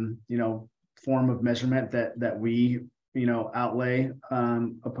 form of measurement that we, outlay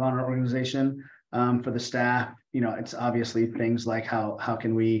upon our organization. For the staff, it's obviously things like how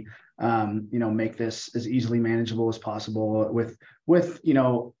can we, make this as easily manageable as possible with,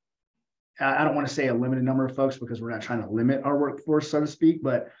 I don't want to say a limited number of folks because we're not trying to limit our workforce, so to speak,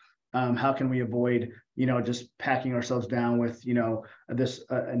 but how can we avoid, just packing ourselves down with, this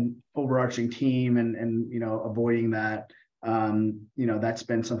an overarching team and avoiding that. That's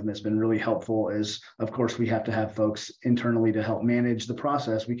been something that's been really helpful is, of course, we have to have folks internally to help manage the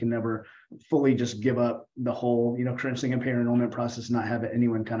process. We can never fully just give up the whole, credentialing and payer enrollment process, not have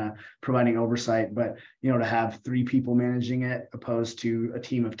anyone kind of providing oversight, but, to have 3 people managing it opposed to a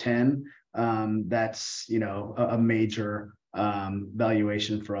team of 10, that's, a major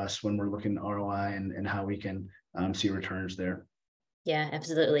valuation for us when we're looking at ROI and how we can see returns there. Yeah,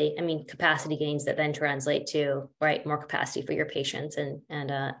 absolutely. I mean, capacity gains that then translate to, right, more capacity for your patients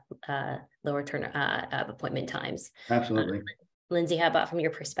and lower turn appointment times. Absolutely. Lindsey, how about from your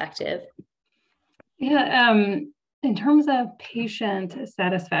perspective? Yeah, in terms of patient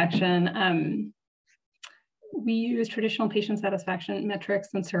satisfaction, we use traditional patient satisfaction metrics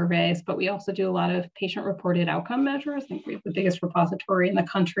and surveys, but we also do a lot of patient-reported outcome measures. I think we have the biggest repository in the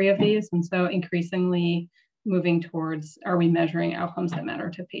country of these, and so increasingly moving towards, are we measuring outcomes that matter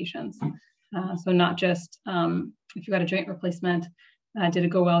to patients? So not just if you got a joint replacement, did it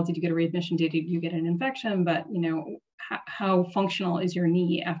go well? Did you get a readmission? Did you get an infection? But how functional is your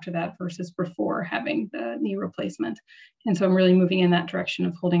knee after that versus before having the knee replacement? And so I'm really moving in that direction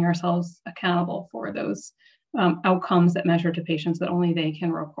of holding ourselves accountable for those outcomes that measure to patients that only they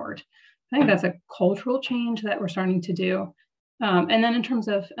can report. I think that's a cultural change that we're starting to do. And then in terms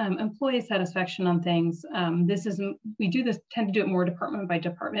of employee satisfaction on things, we tend to do it more department by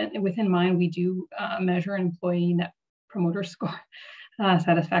department. And within mine, we do measure an employee net promoter score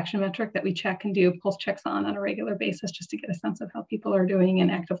satisfaction metric that we check and do pulse checks on a regular basis just to get a sense of how people are doing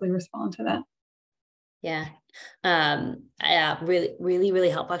and actively respond to that. Yeah. Really, really, really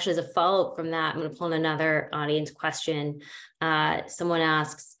helpful. Actually, as a follow-up from that, I'm going to pull in another audience question. Someone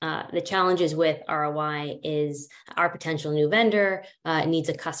asks, the challenges with ROI is our potential new vendor needs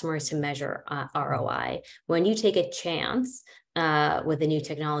a customer to measure ROI. When you take a chance with a new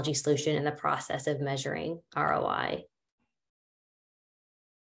technology solution in the process of measuring ROI,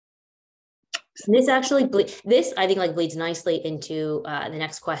 this actually, I think bleeds nicely into the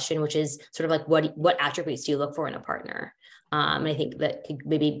next question, which is sort of like, what attributes do you look for in a partner? And I think that could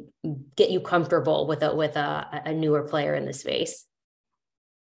maybe get you comfortable with a newer player in the space.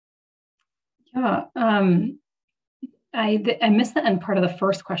 Yeah, I missed the end part of the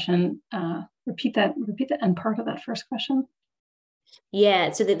first question. Repeat the end part of that first question.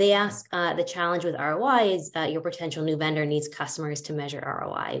 Yeah, so that they ask the challenge with ROI is your potential new vendor needs customers to measure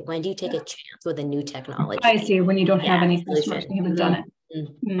ROI. When do you take a chance with a new technology? I see, when you don't have any customers, you haven't done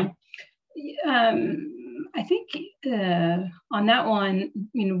it. I think on that one,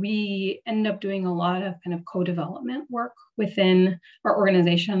 we end up doing a lot of kind of co-development work within our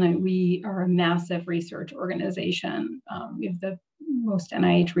organization. And we are a massive research organization. We have the most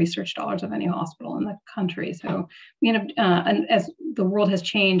NIH research dollars of any hospital in the country. So we end up, and as the world has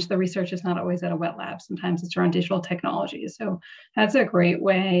changed, the research is not always at a wet lab. Sometimes it's around digital technologies. So that's a great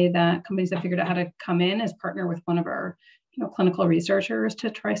way that companies have figured out how to come in as partner with one of our clinical researchers to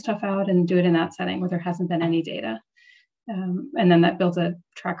try stuff out and do it in that setting where there hasn't been any data. And then that builds a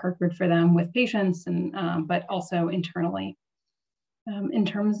track record for them with patients and but also internally.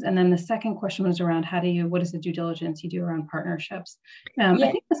 And then the second question was around what is the due diligence you do around partnerships? I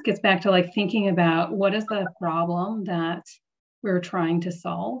think this gets back to thinking about what is the problem that we're trying to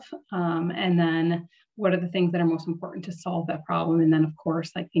solve, and then what are the things that are most important to solve that problem, and then of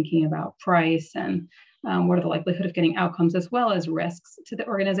course thinking about price and what are the likelihood of getting outcomes as well as risks to the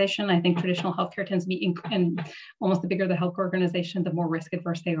organization. I think traditional healthcare tends to be, and almost the bigger the health organization, the more risk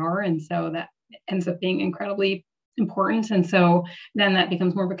adverse they are, and so that ends up being incredibly important. And so then that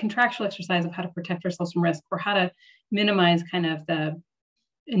becomes more of a contractual exercise of how to protect ourselves from risk or how to minimize kind of the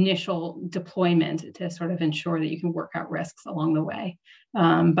initial deployment to sort of ensure that you can work out risks along the way.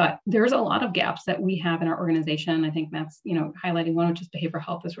 But there's a lot of gaps that we have in our organization. I think Matt's, highlighting one, which is behavioral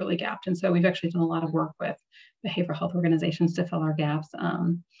health is really gapped. And so we've actually done a lot of work with behavioral health organizations to fill our gaps.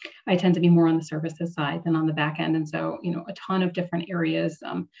 I tend to be more on the services side than on the back end. And so, a ton of different areas,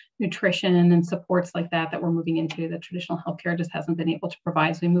 nutrition and supports like that we're moving into that traditional healthcare just hasn't been able to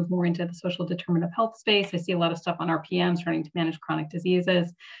provide. So we move more into the social determinant of health space. I see a lot of stuff on RPM starting to manage chronic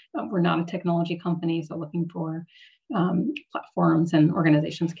diseases. We're not a technology company, so looking for platforms and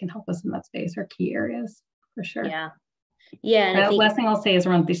organizations can help us in that space are key areas for sure. Yeah. And the last thing I'll say is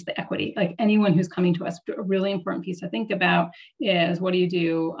around the equity. Like anyone who's coming to us, a really important piece to think about is what do you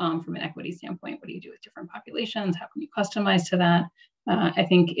do from an equity standpoint? What do you do with different populations? How can you customize to that? I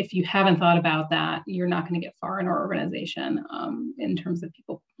think if you haven't thought about that, you're not going to get far in our organization in terms of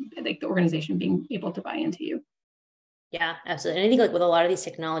people, like the organization being able to buy into you. Yeah, absolutely. And I think like with a lot of these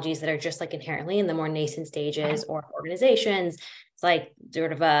technologies that are just like inherently in the more nascent stages or organizations, it's like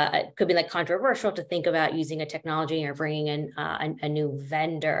sort of it could be like controversial to think about using a technology or bringing in a new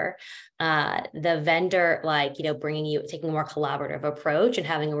vendor. The vendor, taking a more collaborative approach and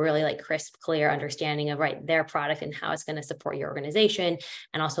having a really like crisp, clear understanding of their product and how it's going to support your organization,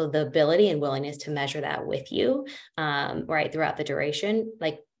 and also the ability and willingness to measure that with you, throughout the duration,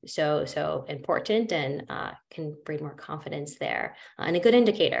 so important, and can breed more confidence there, and a good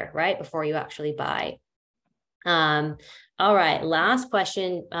indicator, before you actually buy. All right, last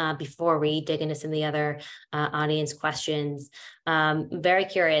question before we dig into some of the other audience questions. Very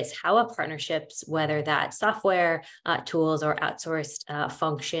curious, how have partnerships, whether that's software, tools, or outsourced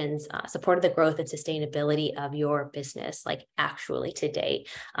functions, supported the growth and sustainability of your business, actually to date?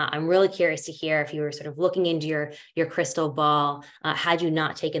 I'm really curious to hear, if you were sort of looking into your crystal ball, had you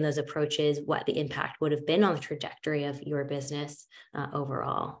not taken those approaches, what the impact would have been on the trajectory of your business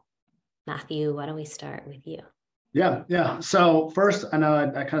overall. Matthew, why don't we start with you? Yeah. So first, I know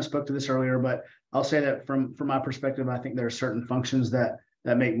I kind of spoke to this earlier, but I'll say that from my perspective, I think there are certain functions that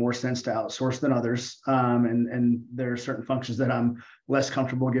make more sense to outsource than others. And there are certain functions that I'm less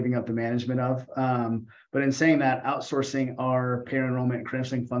comfortable giving up the management of. But in saying that, outsourcing our payer enrollment and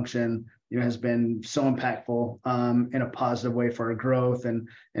credentialing function, has been so impactful in a positive way for our growth,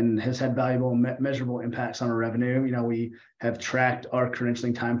 and has had valuable measurable impacts on our revenue. We have tracked our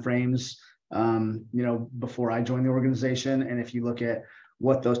credentialing timeframes, before I joined the organization. And if you look at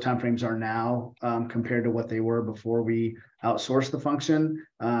what those timeframes are now compared to what they were before we outsourced the function,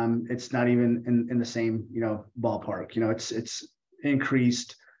 it's not even in the same, ballpark. It's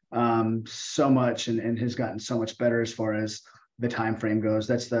increased so much and has gotten so much better as far as the time frame goes.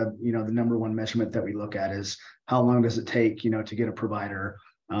 That's the number one measurement that we look at is how long does it take, to get a provider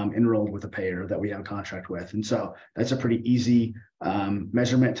enrolled with a payer that we have a contract with. And so that's a pretty easy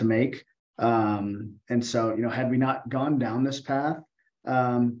measurement to make. And so, had we not gone down this path,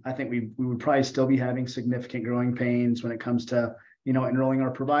 I think we would probably still be having significant growing pains when it comes to, enrolling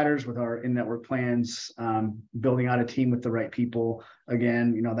our providers with our in-network plans, building out a team with the right people.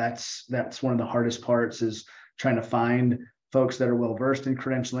 Again, that's one of the hardest parts, is trying to find folks that are well-versed in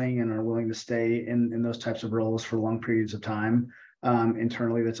credentialing and are willing to stay in those types of roles for long periods of time.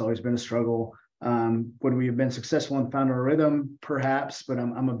 Internally, that's always been a struggle. Would we have been successful and found our rhythm? Perhaps, but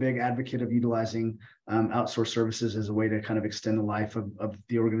I'm a big advocate of utilizing outsourced services as a way to kind of extend the life of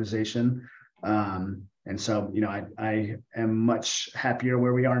the organization. And so, I am much happier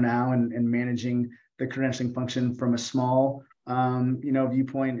where we are now and managing the credentialing function from a small,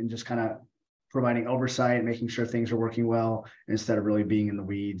 viewpoint, and just kind of providing oversight, making sure things are working well, instead of really being in the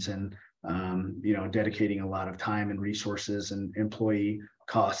weeds and, dedicating a lot of time and resources and employee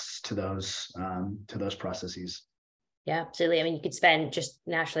costs to those processes. Yeah, absolutely. I mean, you could spend just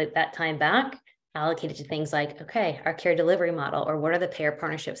naturally that time back allocated to things like, okay, our care delivery model, or what are the payer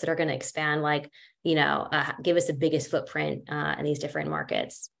partnerships that are going to expand, give us the biggest footprint in these different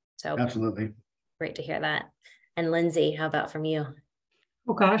markets. So absolutely. Great to hear that. And Lindsey, how about from you?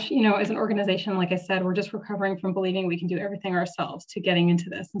 Oh gosh, as an organization, like I said, we're just recovering from believing we can do everything ourselves to getting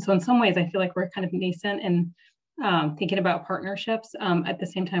into this. And so in some ways, I feel like we're kind of nascent and thinking about partnerships. At the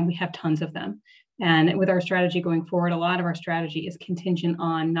same time, we have tons of them. And with our strategy going forward, a lot of our strategy is contingent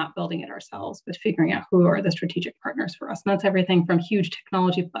on not building it ourselves, but figuring out who are the strategic partners for us. And that's everything from huge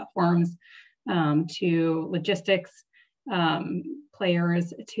technology platforms to logistics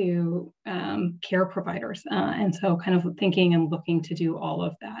players to care providers. And so kind of thinking and looking to do all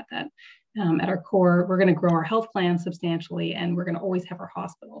of that at our core, we're going to grow our health plan substantially, and we're going to always have our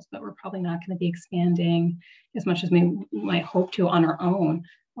hospitals, but we're probably not going to be expanding as much as we might hope to on our own.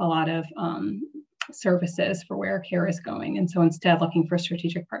 A lot of services for where care is going. And so instead looking for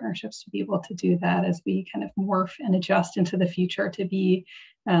strategic partnerships to be able to do that as we kind of morph and adjust into the future to be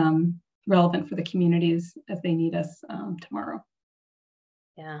relevant for the communities as they need us tomorrow.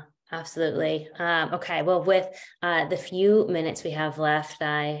 Yeah, absolutely. Okay, well, with the few minutes we have left,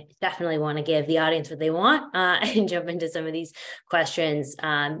 I definitely want to give the audience what they want and jump into some of these questions.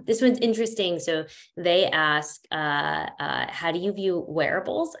 This one's interesting. So they ask, how do you view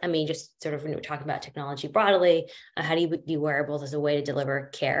wearables? I mean, just sort of when we're talking about technology broadly, how do you view wearables as a way to deliver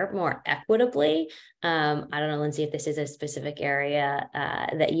care more equitably? I don't know, Lindsey, if this is a specific area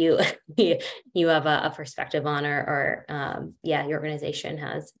that you you have a perspective on, or yeah, your organization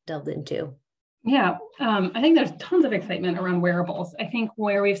has delved into. Yeah, I think there's tons of excitement around wearables. I think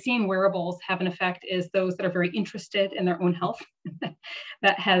where we've seen wearables have an effect is those that are very interested in their own health.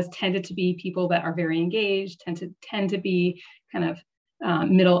 That has tended to be people that are very engaged, tend to be kind of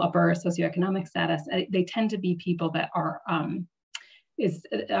middle upper socioeconomic status. They tend to be people that are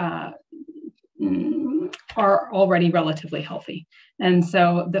already relatively healthy. And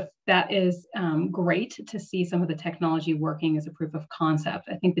so that is great to see some of the technology working as a proof of concept.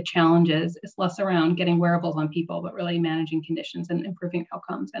 I think the challenge is less around getting wearables on people, but really managing conditions and improving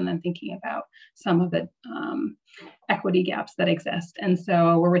outcomes, and then thinking about some of the equity gaps that exist. And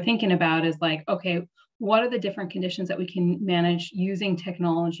so what we're thinking about is like, okay, what are the different conditions that we can manage using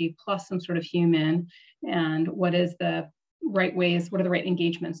technology plus some sort of human, and what are the right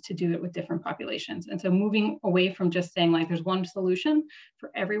engagements to do it with different populations? And so moving away from just saying like there's one solution for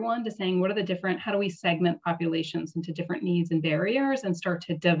everyone to saying how do we segment populations into different needs and barriers and start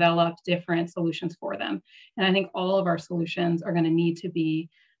to develop different solutions for them. And I think all of our solutions are going to need to be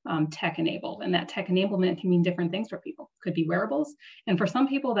tech enabled, and that tech enablement can mean different things for people. Could be wearables, and for some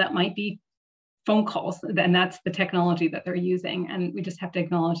people that might be phone calls, and that's the technology that they're using. And we just have to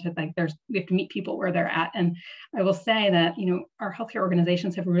acknowledge that we have to meet people where they're at. And I will say that, our healthcare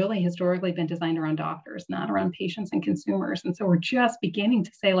organizations have really historically been designed around doctors, not around patients and consumers. And so we're just beginning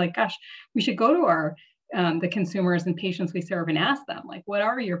to say like, gosh, we should go to the consumers and patients we serve and ask them, like, what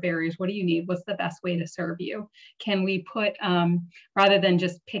are your barriers? What do you need? What's the best way to serve you? Can we put, rather than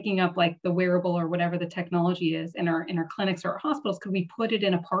just picking up like the wearable or whatever the technology is in our clinics or our hospitals, could we put it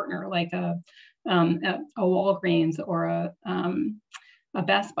in a partner like a Walgreens or a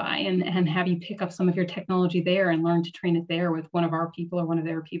Best Buy, and have you pick up some of your technology there and learn to train it there with one of our people or one of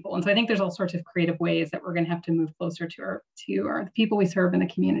their people? And so I think there's all sorts of creative ways that we're going to have to move closer to the people we serve and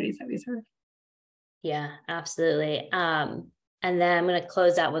the communities that we serve. Yeah, absolutely. And then I'm going to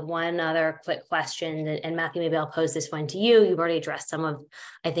close out with one other quick question. And Matthew, maybe I'll pose this one to you. You've already addressed some of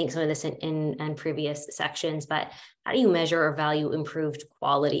this in previous sections, but how do you measure or value improved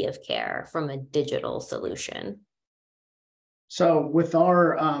quality of care from a digital solution? So with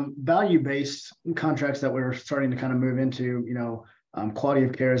our value-based contracts that we're starting to kind of move into, quality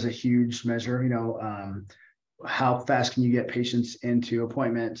of care is a huge measure. How fast can you get patients into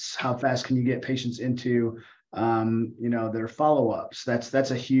appointments? How fast can you get patients into their follow-ups?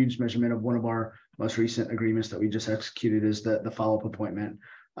 That's a huge measurement of one of our most recent agreements that we just executed is the follow-up appointment.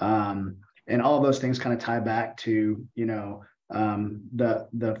 And all of those things kind of tie back to, the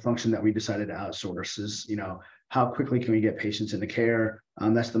function that we decided to outsource is, how quickly can we get patients into care?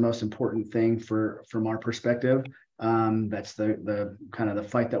 That's the most important thing from our perspective. That's the kind of the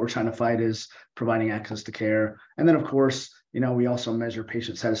fight that we're trying to fight, is providing access to care. And then of course, we also measure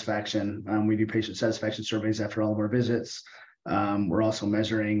patient satisfaction. We do patient satisfaction surveys after all of our visits. We're also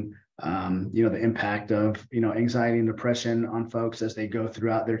measuring, the impact of, anxiety and depression on folks as they go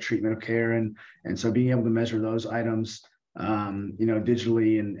throughout their treatment of care. And so being able to measure those items,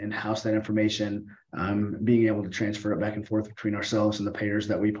 digitally and house that information, being able to transfer it back and forth between ourselves and the payers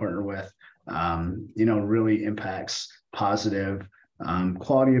that we partner with, really impacts positive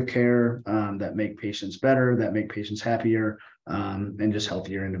quality of care that make patients better, that make patients happier, and just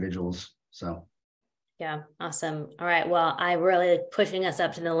healthier individuals. So. Yeah, awesome. All right. Well, I really pushing us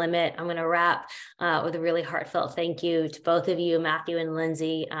up to the limit. I'm going to wrap with a really heartfelt thank you to both of you, Matthew and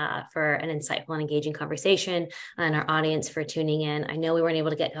Lindsey, for an insightful and engaging conversation, and our audience for tuning in. I know we weren't able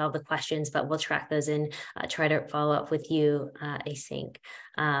to get to all the questions, but we'll track those and try to follow up with you async.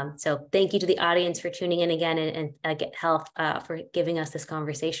 So thank you to the audience for tuning in again, and Get Health for giving us this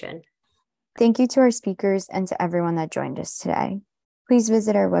conversation. Thank you to our speakers and to everyone that joined us today. Please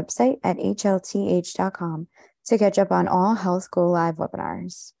visit our website at hlth.com to catch up on all Health GoLIVE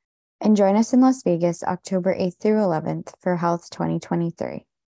webinars. And join us in Las Vegas, October 8th through 11th for Health 2023.